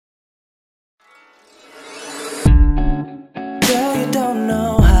don't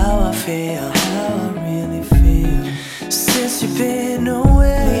know how I feel, how I really feel since you've been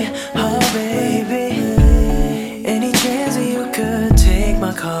away. Oh baby, any chance that you could take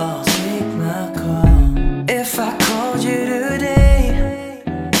my call, take my call. If I called you today,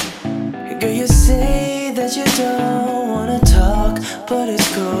 girl, you say that you don't wanna talk, but it's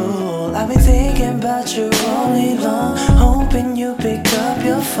cool. I've been thinking about you all day long, hoping you pick up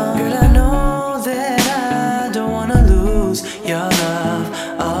your phone. Girl, I know that I don't wanna lose your love.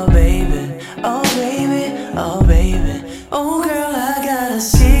 Oh baby, oh baby, oh baby. Oh girl, I got a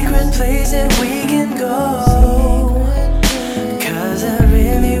secret place that we can go, 'cause I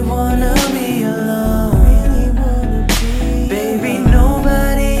really wanna be alone. Baby,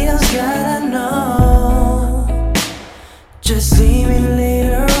 nobody else gotta know. Just leave me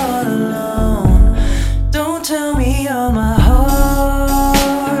later all alone. Don't tell me you're my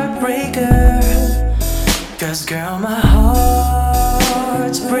heartbreaker, 'cause girl, my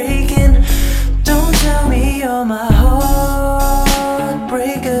heart's breaking. Don't tell me you're my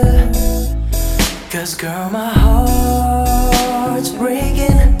heartbreaker, 'cause girl, my heart's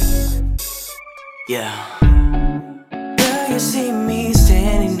breaking. Yeah. Girl, you see me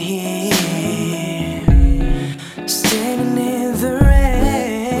standing here, standing in the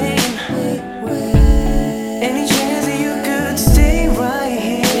rain. Any chance that you could stay right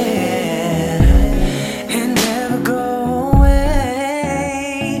here and never go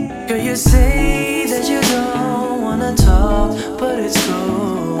away? Girl, you say that you don't wanna talk, but it's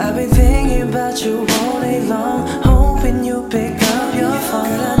cool. I've been thinking about you all day long, hoping you pick up your phone.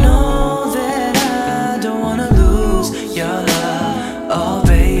 Girl, I know that I don't wanna lose your love. Oh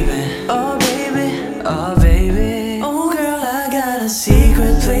baby, oh baby, oh baby. Oh girl, I got a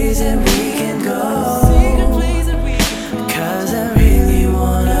secret place that we can go, 'cause I really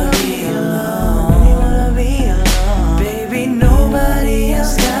wanna be alone. Baby, nobody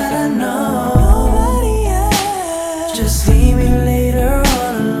else gotta know. Just leave me later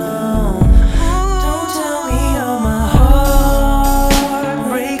all alone. Don't tell me you're my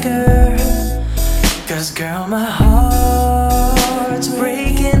heartbreaker, 'cause girl, my heart's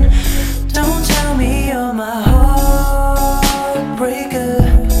breaking. Don't tell me you're my heartbreaker,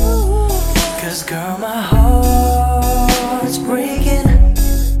 'cause girl, my heart's breaking.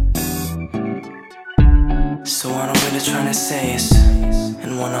 So what I'm really trying to say is,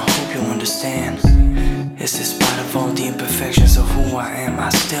 and what I hope you understand, is despite of all the imperfections of who I am, I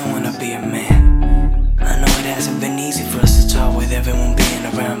still wanna be a man. I know it hasn't been easy for us to talk with everyone being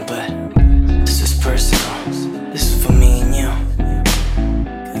around, but this is personal. This is for me and you.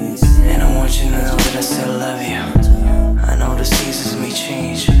 And I want you to know that I still love you. I know the seasons may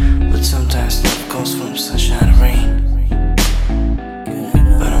change, but sometimes love goes from sunshine to rain.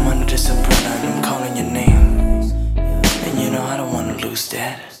 But I'm under this umbrella and I'm calling your name, and you know I don't wanna lose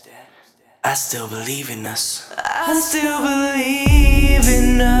that. I still believe in us. I still believe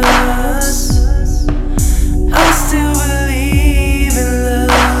in us. I still believe in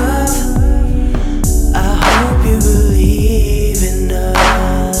love. I hope you believe in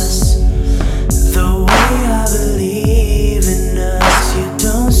us the way I believe in us. You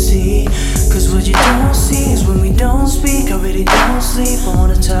don't see, 'cause what you don't see is when we don't speak, I really don't sleep. I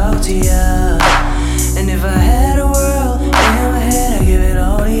wanna talk to ya, and if I